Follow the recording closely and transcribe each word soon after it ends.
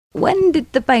When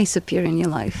did the bass appear in your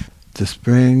life? The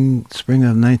spring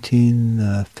of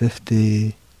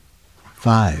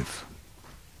 1955.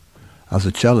 I was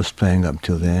a cellist playing up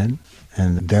till then,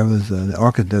 and there was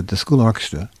the school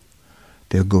orchestra.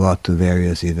 They would go out to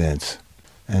various events,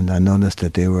 and I noticed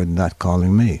that they were not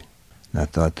calling me. And I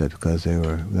thought that because they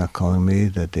were not calling me,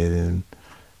 that they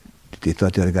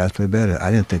thought the other guys played better.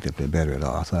 I didn't think they played better at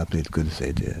all. I thought I played as good as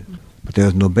they did. But there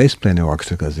was no bass player in the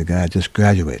orchestra because the guy just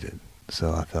graduated.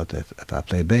 So I felt that if I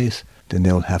play bass, then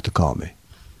they'll have to call me.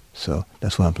 So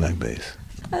that's why I'm playing bass.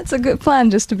 That's a good plan,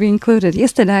 just to be included.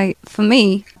 Yesterday, for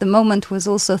me, the moment was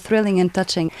also thrilling and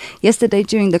touching. Yesterday,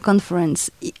 during the conference,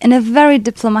 in a very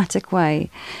diplomatic way,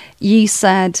 you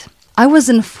said, I was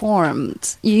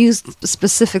informed, you used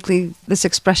specifically this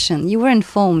expression, you were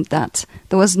informed that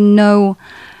there was no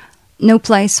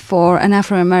place for an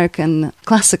Afro-American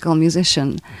classical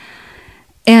musician.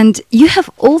 And you have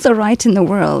all the right in the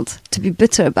world to be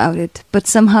bitter about it, but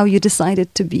somehow you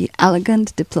decided to be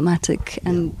elegant, diplomatic,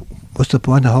 and... What's the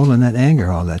point of holding that anger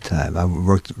all that time? I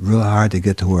worked real hard to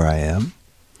get to where I am.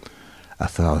 I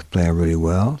thought I was playing really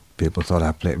well. People thought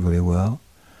I played really well.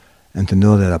 And to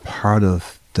know that a part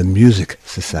of the music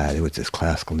society, which is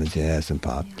classical and jazz and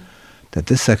pop, that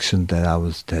this section that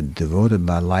had devoted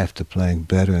my life to playing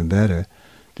better and better,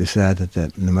 decided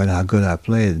that no matter how good I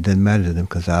played, it didn't matter to them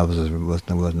because I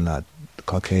was not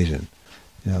Caucasian,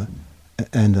 you know.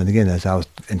 And then again, as I was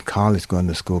in college going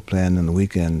to school playing in the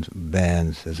weekend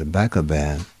bands as a backup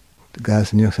band, the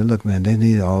guys in New York said, look, man,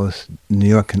 New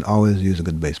York can always use a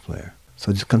good bass player.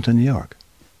 So just come to New York.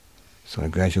 So I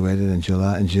graduated in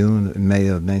May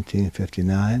of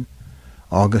 1959.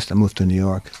 August, I moved to New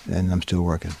York, and I'm still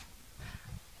working.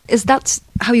 Is that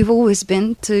how you've always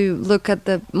been, to look at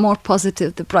the more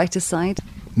positive, the brighter side?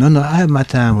 No, I have my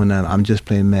time when I'm just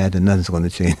playing mad and nothing's going to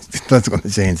change. Nothing's going to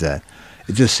change that.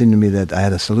 It just seemed to me that I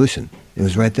had a solution. It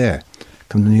was right there.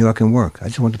 Come to New York and work. I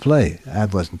just wanted to play. I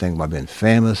wasn't thinking about being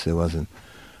famous. It wasn't,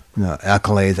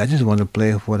 accolades. I just wanted to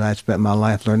play what I spent my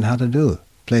life learning how to do,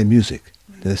 play music.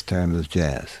 This term is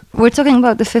jazz. We're talking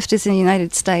about the 50s in the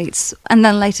United States and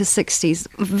then later 60s.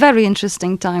 Very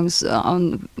interesting times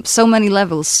on so many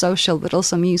levels, social but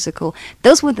also musical.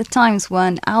 Those were the times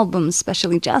when albums,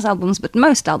 especially jazz albums, but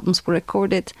most albums were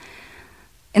recorded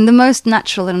in the most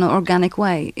natural and organic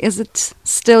way. Is it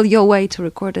still your way to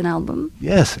record an album?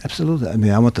 Yes, absolutely. I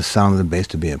mean, I want the sound of the bass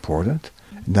to be important.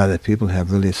 Now that people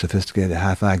have really sophisticated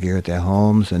hi-fi gear at their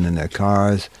homes and in their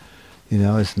cars,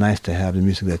 it's nice to have the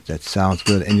music that sounds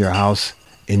good in your house,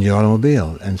 in your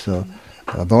automobile. And so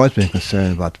I've always been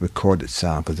concerned about the recorded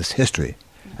sound because it's history.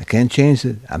 I can't change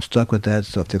it. I'm stuck with that.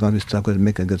 So if they're going to be stuck with it,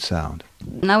 make a good sound.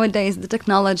 Nowadays, the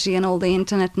technology and all the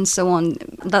internet and so on,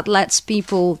 that lets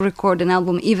people record an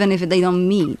album even if they don't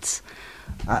meet.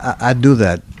 I do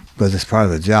that because it's part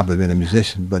of the job of being a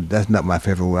musician, but that's not my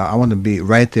favorite way. I want to be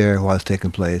right there while it's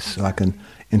taking place so I can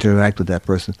interact with that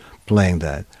person playing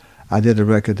that. I did a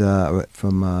record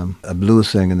from a blues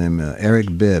singer named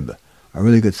Eric Bibb, a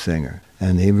really good singer.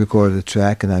 And he recorded a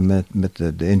track, and I met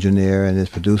the engineer and his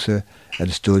producer at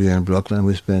a studio in Brooklyn.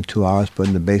 We spent 2 hours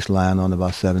putting the bass line on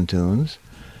about 7 tunes.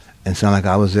 And it sounded like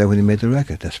I was there when he made the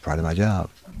record. That's part of my job.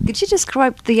 Could you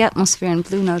describe the atmosphere in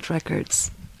Blue Note Records?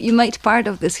 You made part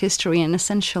of this history, an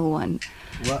essential one.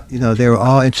 Well, they were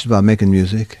all interested about making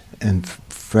music. And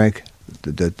Frank,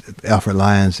 Alfred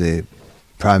Lyons, the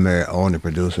primary owner,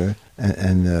 producer,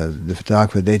 and the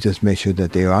photographer, they just made sure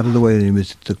that they were out of the way when the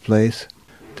music took place,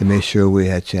 to make sure we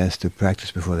had a chance to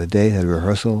practice before the day, had a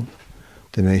rehearsal,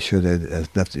 to make sure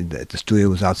that the studio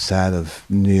was outside of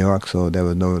New York, so there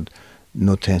was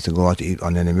no chance to go out to eat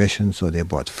on intermission, so they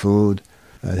bought food.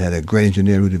 They had a great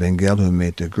engineer, Rudy Van Gelder, who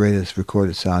made the greatest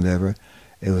recorded sound ever.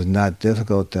 It was not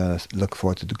difficult to look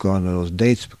forward to going to those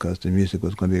dates because the music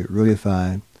was going to be really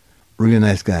fine. Really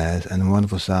nice guys, and a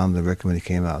wonderful sound of the record when it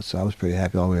came out. So I was pretty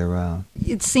happy all the way around.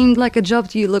 It seemed like a job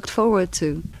you looked forward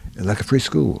to. It's like a free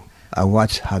school. I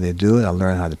watched how they do it. I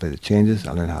learned how to play the changes.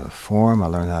 I learned how to form. I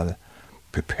learned how to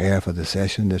prepare for the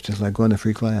session. It's just like going to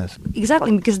free class.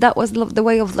 Exactly, because that was the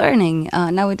way of learning.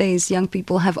 Nowadays, young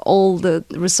people have all the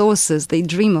resources they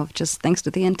dream of just thanks to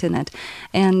the internet.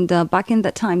 And back in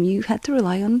that time, you had to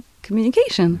rely on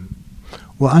communication.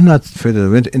 Well, I'm not afraid of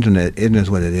the internet. Internet is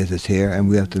what it is. It's here, and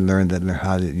we have to learn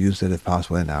how to use it if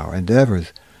possible in our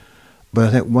endeavors. But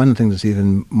I think one of the things that's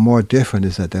even more different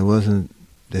is that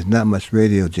there's not much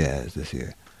radio jazz this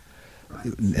year.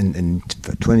 And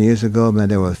 20 years ago, man,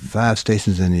 there were 5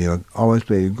 stations in New York, always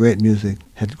played great music,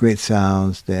 had great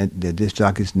sounds. The disc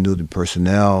jockeys knew the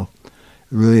personnel,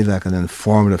 really like an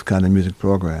informative kind of music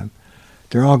program.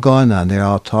 They're all gone now. They're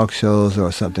all talk shows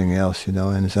or something else,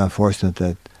 and it's unfortunate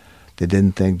that They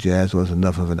didn't think jazz was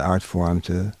enough of an art form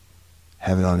to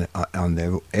have it on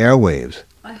their airwaves.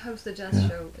 I host a jazz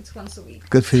show. It's once a week.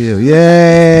 Good for you.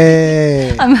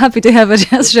 Yay! I'm happy to have a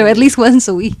jazz show at least once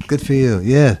a week. Good for you.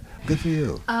 Yeah, good for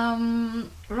you.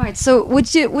 Right. So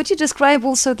would you describe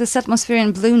also this atmosphere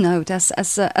in Blue Note as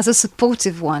a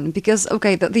supportive one? Because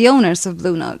the owners of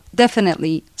Blue Note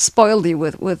definitely spoiled you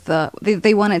with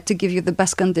they wanted to give you the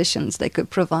best conditions they could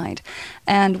provide.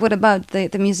 And what about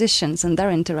the musicians and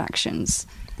their interactions?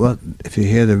 Well, if you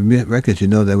hear the records, you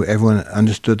know that everyone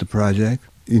understood the project.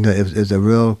 You know, it was a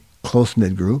real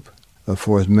close-knit group.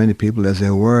 For as many people as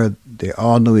there were, they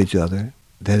all knew each other.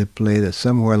 They had played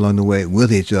somewhere along the way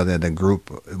with each other in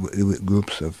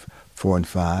groups of 4 and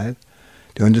 5.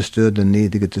 They understood the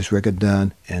need to get this record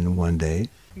done in one day.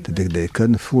 Exactly. They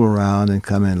couldn't fool around and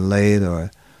come in late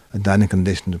or not in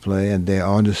condition to play, and they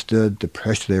all understood the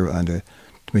pressure they were under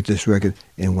to make this record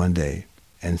in one day.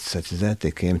 And such as that, they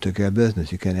came and took care of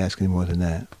business. You can't ask any more than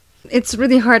that. It's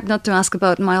really hard not to ask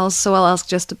about Miles, so I'll ask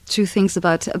just two things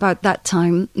about that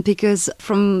time, because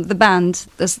from the band,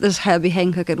 there's Herbie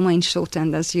Hancock and Wayne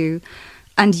Shortend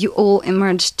and you all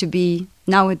emerged to be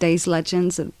nowadays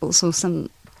legends, and also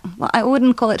some, well, I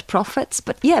wouldn't call it prophets,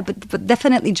 but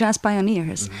definitely jazz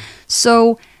pioneers. Mm-hmm.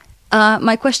 So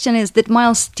my question is, did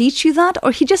Miles teach you that,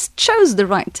 or he just chose the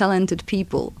right talented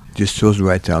people? Just chose the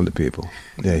right talented people.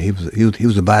 Yeah, he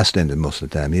was a bystander most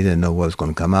of the time. He didn't know what was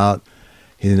going to come out.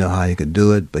 He didn't know how he could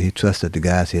do it, but he trusted the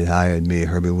guys he had hired, me,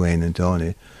 Herbie, Wayne, and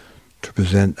Tony, to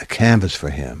present a canvas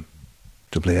for him,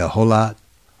 to play a whole lot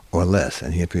or less,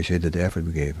 and he appreciated the effort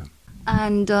we gave him.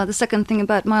 And the second thing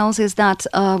about Miles is that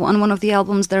on one of the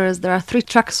albums there are 3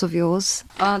 tracks of yours.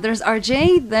 There's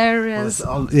RJ, there is...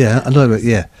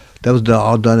 That was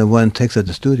all done in one takes at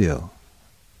the studio.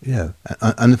 Yeah,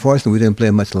 unfortunately we didn't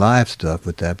play much live stuff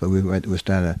with that, but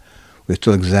we're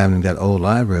still examining that old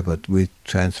library, but we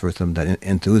transferred some of that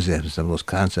enthusiasm, some of those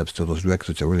concepts to those records,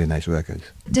 which are really nice records.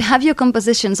 To have your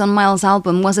compositions on Miles'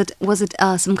 album, was it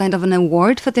some kind of an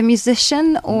award for the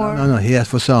musician, or? No, he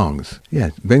asked for songs. Yeah,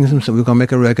 bring some. We're gonna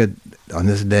make a record on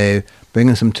this day. Bring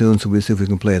in some tunes so we see if we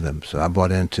can play them. So I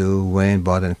brought in 2. Wayne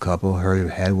brought in a couple. Herbie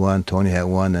had 1. Tony had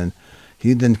 1, and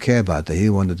he didn't care about that. He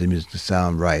wanted the music to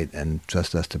sound right and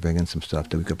trust us to bring in some stuff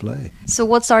that we could play. So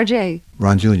what's RJ?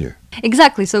 Ron Jr.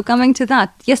 Exactly. So coming to that,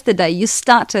 yesterday you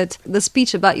started the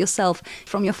speech about yourself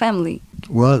from your family.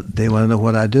 Well, they want to know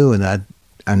what I do, and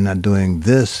I'm not doing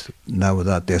this not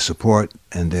without their support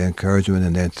and their encouragement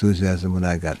and their enthusiasm when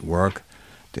I got work.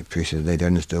 They appreciated it. They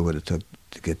understood what it took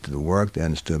to get to the work. They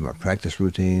understood my practice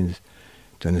routines.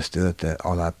 They understood that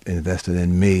all I invested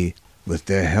in me with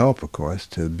their help, of course,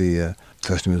 to be a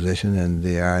professional musician, and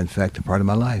they are, in fact, a part of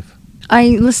my life. I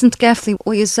listened carefully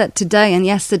what you said today and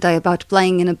yesterday about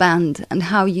playing in a band and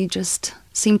how you just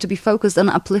seem to be focused on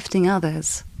uplifting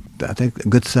others. I think a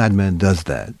good sideman does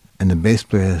that, and the bass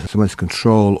player has so much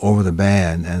control over the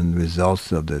band and the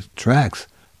results of the tracks.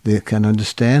 They can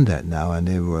understand that now, and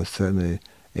they were certainly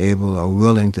able or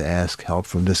willing to ask help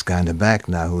from this guy in the back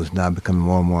now, who is now becoming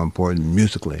more and more important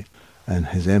musically. And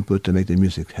his input to make the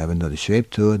music have another shape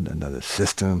to it, another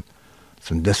system,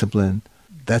 some discipline.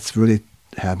 That's really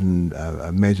having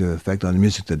a major effect on the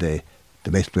music today,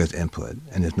 the bass player's input.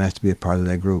 And it's nice to be a part of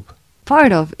that group.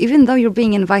 Part of, even though you're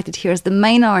being invited here as the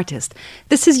main artist,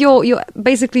 this is your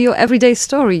basically your everyday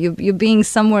story. You're being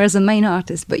somewhere as a main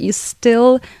artist, but you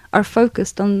still are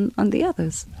focused on the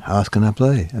others. How else can I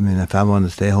play? I mean, if I want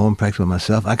to stay home, practice with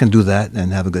myself, I can do that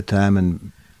and have a good time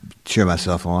and cheer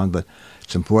myself on, but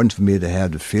it's important for me to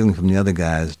have the feeling from the other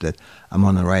guys that I'm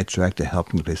on the right track to help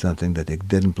them play something that they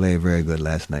didn't play very good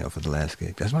last night or for the last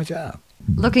gig. That's my job.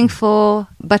 Looking for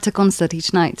better concert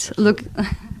each night.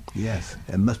 Yes,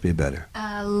 it must be better.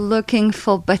 Looking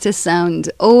for better sound.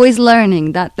 Always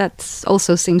learning. That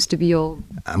also seems to be your...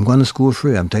 I'm going to school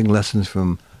free. I'm taking lessons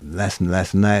from last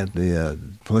night, the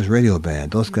Polish Radio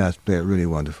Band. Those guys play it really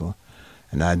wonderful.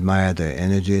 And I admire their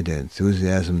energy, their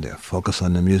enthusiasm, their focus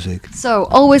on the music. So,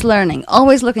 always learning,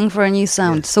 always looking for a new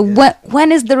sound. Yes, so, yes.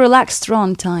 When is the relaxed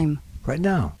Ron time? Right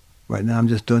now. Right now, I'm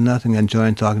just doing nothing,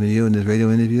 enjoying talking to you in this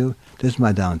radio interview. This is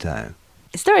my downtime.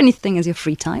 Is there anything as your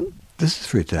free time? This is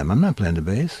free time. I'm not playing the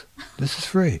bass. This is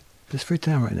free. This is free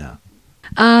time right now.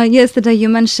 Yesterday, you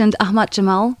mentioned Ahmad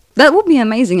Jamal. That would be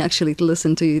amazing, actually, to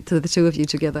listen to the two of you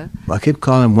together. Well, I keep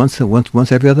calling once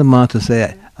every other month to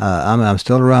say I'm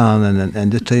still around,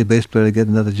 and just tell your bass player to get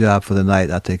another job for the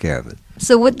night. I'll take care of it.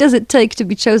 So what does it take to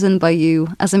be chosen by you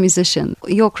as a musician?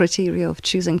 Your criteria of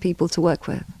choosing people to work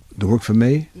with? To work for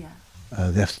me? Yeah.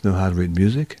 They have to know how to read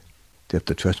music. They have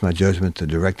to trust my judgment to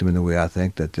direct them in the way I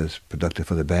think that is productive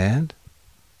for the band.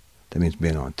 That means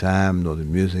being on time, know the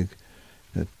music,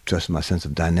 trust my sense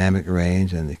of dynamic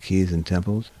range and the keys and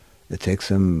tempos. It takes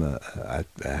them, I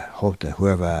hope that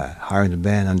whoever I hire in the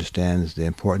band understands the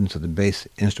importance of the bass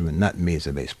instrument, not me as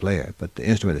a bass player, but the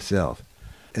instrument itself,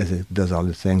 as it does all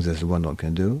the things as the one note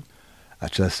can do. I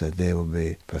trust that they will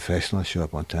be professional, show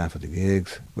up on time for the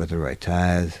gigs, with the right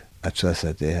ties. I trust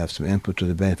that they have some input to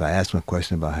the band. If I ask them a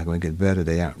question about how can we get better,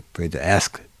 they aren't afraid to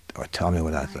ask or tell me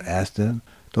what I have to ask them.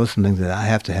 Those are some things that I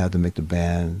have to make the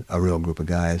band a real group of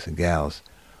guys and gals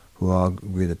who all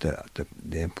agree that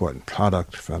the important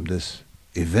product from this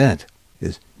event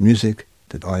is music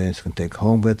that the audience can take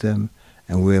home with them,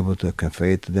 and we're able to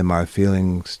convey to them our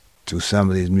feelings through some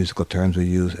of these musical terms we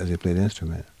use as they play the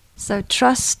instrument. So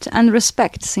trust and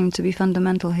respect seem to be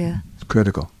fundamental here. It's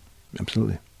critical,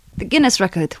 absolutely. The Guinness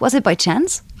record, was it by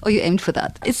chance, or you aimed for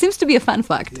that? It seems to be a fun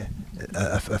fact. Yeah.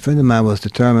 A friend of mine was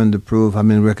determined to prove how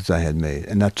many records I had made,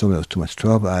 and that told me it was too much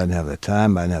trouble. I didn't have the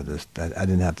time. I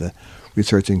didn't have the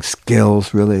researching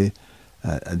skills, really.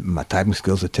 My typing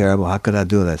skills are terrible. How could I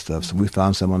do that stuff? So we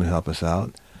found someone to help us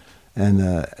out. And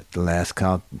at the last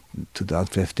count,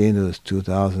 2015, it was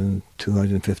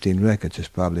 2,215 records. It's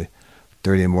probably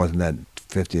 30 more than that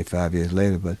 55 years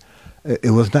later. But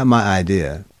it was not my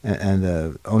idea.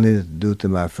 And only due to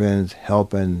my friends'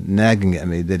 help and nagging at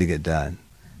me did it get done.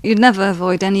 You never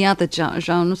avoid any other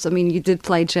genres. I mean, you did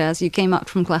play jazz. You came out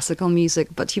from classical music,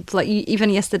 but even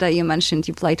yesterday you mentioned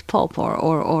you played pop or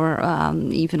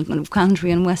even kind of country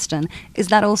and western. Is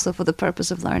that also for the purpose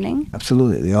of learning?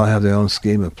 Absolutely. They all have their own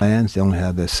scheme of plans. They only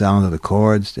have their sound of the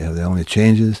chords. They have their own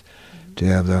changes. They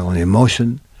have their own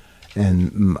emotion.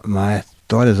 And my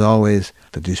thought is always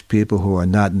that these people who are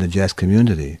not in the jazz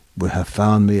community would have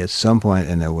found me at some point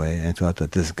in their way and thought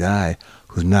that this guy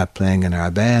who's not playing in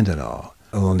our band at all,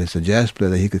 only as a jazz player,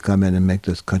 that he could come in and make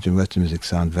this country and western music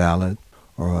sound valid,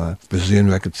 or a Brazilian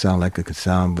record sound like it could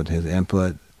sound with his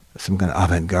input, some kind of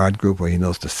avant-garde group where he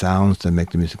knows the sounds to make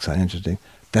the music sound interesting.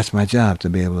 That's my job, to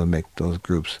be able to make those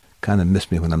groups kind of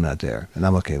miss me when I'm not there, and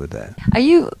I'm okay with that. Are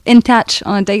you in touch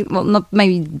on a not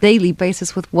maybe daily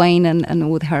basis with Wayne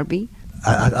and with Herbie?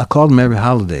 I called him every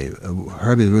holiday.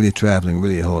 Herbie's really traveling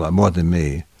really a whole lot more than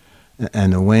me,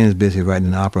 and Wayne's busy writing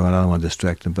an opera, and I don't want to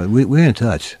distract him, but we're in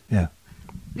touch, yeah.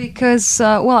 Because,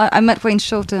 I met Wayne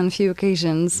Shorter on a few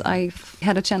occasions. I've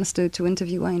had a chance to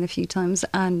interview Wayne a few times,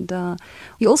 and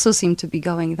you also seem to be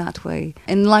going that way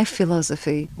in life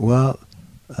philosophy. Well,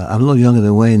 I'm a little younger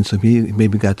than Wayne, so he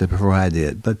maybe got there before I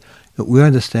did. But we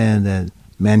understand that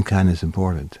mankind is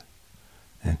important,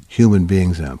 and human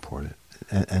beings are important.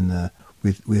 And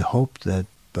we hope that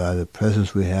by the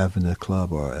presence we have in the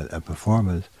club or at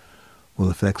performance will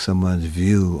affect someone's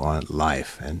view on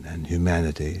life and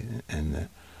humanity and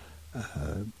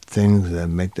things that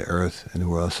make the earth and the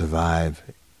world survive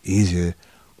easier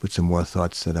with some more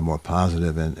thoughts that are more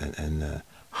positive and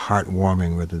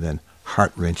heartwarming rather than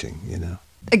heart-wrenching, you know.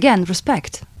 Again,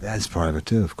 respect. That's part of it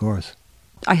too, of course.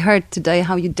 I heard today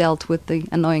how you dealt with the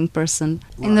annoying person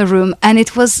in the room, and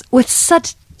it was with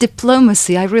such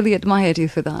diplomacy. I really admired you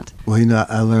for that. Well, you know,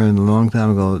 I learned a long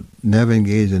time ago, never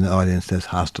engage in an audience that's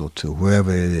hostile to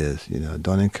whoever it is. You know,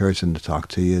 don't encourage them to talk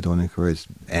to you. Don't encourage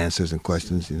answers and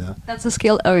questions, you know. That's a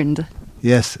skill earned.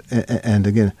 Yes, and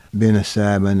again, being a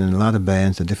sideman in a lot of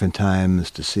bands at different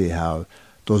times to see how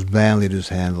those band leaders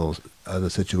handle other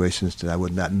situations that I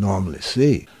would not normally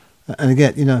see. And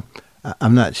again, you know,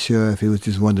 I'm not sure if he was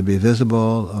just wanting to be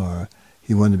visible or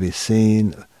he wanted to be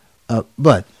seen,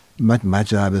 but my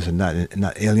job is to not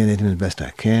alienate him as best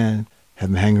I can, have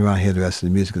him hang around, hear the rest of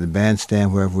the music of the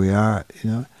bandstand wherever we are,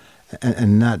 you know,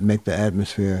 and not make the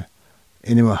atmosphere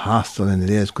any more hostile than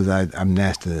it is because I'm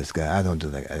nasty to this guy. I don't do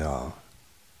that at all.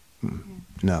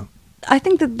 No. I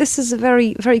think that this is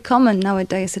very, very common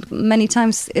nowadays. Many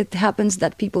times it happens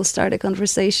that people start a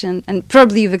conversation, and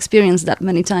probably you've experienced that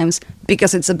many times,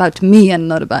 because it's about me and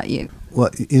not about you.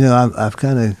 Well, you know, I've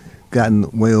kind of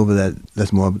gotten way over that.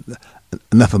 That's more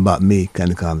enough about me kind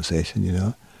of conversation, you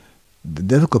know. The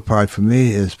difficult part for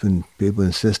me is when people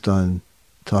insist on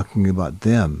talking about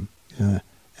them, you know,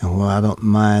 and while I don't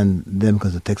mind them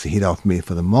because it takes the heat off me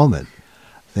for the moment,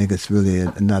 I think it's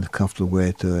really not a comfortable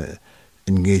way to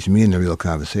engage me in the real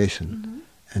conversation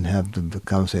and have the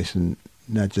conversation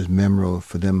not just memorable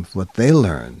for them, for what they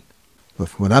learn, but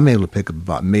for what I'm able to pick up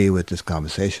about me with this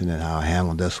conversation and how I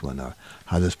handle this one or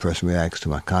how this person reacts to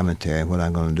my commentary and what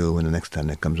I'm going to do when the next time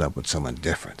they comes up with someone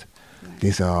different. Right.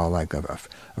 These are all like a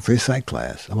free psych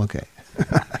class. I'm okay.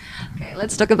 Okay,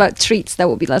 let's talk about treats. That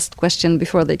will be last question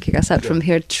before they kick us out from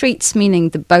here. Treats meaning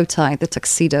the bow tie, the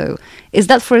tuxedo. Is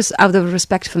that for us out of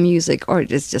respect for music, or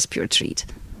it is just pure treat?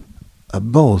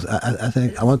 Both. I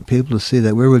think I want people to see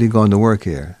that we're really going to work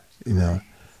here, you know,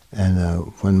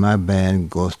 And when my band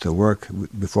goes to work,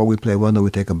 before we play one note,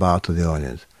 we take a bow to the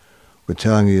audience. We're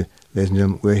telling you, ladies and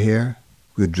gentlemen, we're here.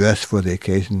 We're dressed for the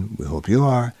occasion. We hope you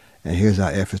are. And here's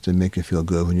our efforts to make you feel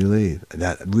good when you leave.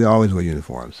 We always wear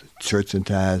uniforms, shirts and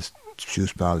ties,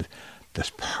 shoes polished.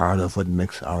 That's part of what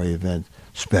makes our event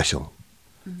special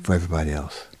for everybody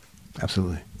else.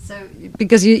 Absolutely. So,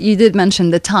 because you did mention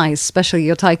the ties, especially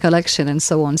your tie collection and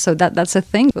so on. So that's a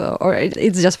thing, or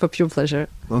it's just for pure pleasure?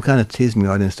 Well, kind of tease my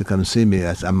audience to come see me.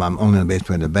 I'm only a bass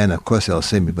player in the band. Of course, they'll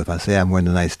see me. But if I say I'm wearing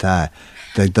a nice tie,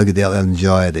 they'll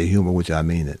enjoy the humor, which I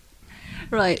mean it.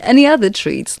 Right. Any other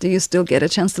treats? Do you still get a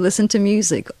chance to listen to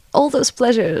music? All those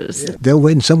pleasures. Yeah. They're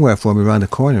waiting somewhere for me around the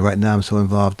corner. Right now, I'm so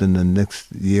involved in the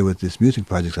next year with this music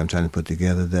project I'm trying to put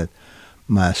together that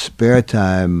my spare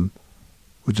time,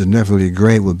 which is never really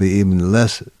great, will be even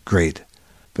less great.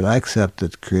 But I accept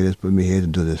that creators put me here to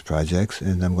do these projects,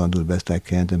 and I'm going to do the best I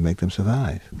can to make them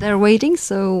survive. They're waiting,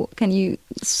 so can you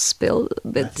spill a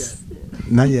bit?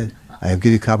 Not yet. I'll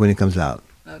give you a copy when it comes out.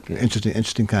 Okay.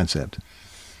 Interesting concept.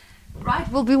 Right,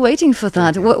 we'll be waiting for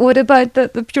that. What about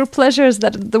the pure pleasures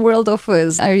that the world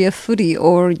offers? Are you a foodie,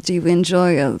 or do you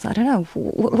enjoy, I don't know,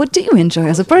 what do you enjoy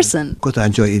as a person? Of course, I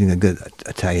enjoy eating a good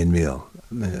Italian meal,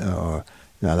 or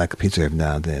I like a pizza every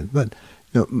now and then. But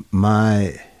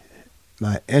my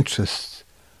interests,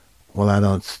 well, I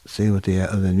don't see what they are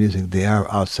other than music. They are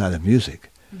outside of music.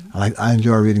 Mm-hmm. I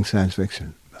enjoy reading science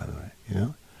fiction, by the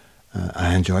way.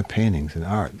 I enjoy paintings and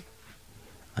art.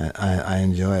 I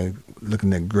enjoy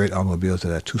looking at great automobiles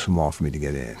that are too small for me to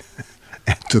get in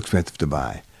and too expensive to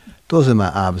buy. Those are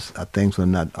my things when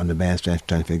I'm not on the bandstand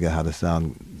trying to figure out how to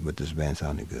sound with this band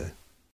sounding good.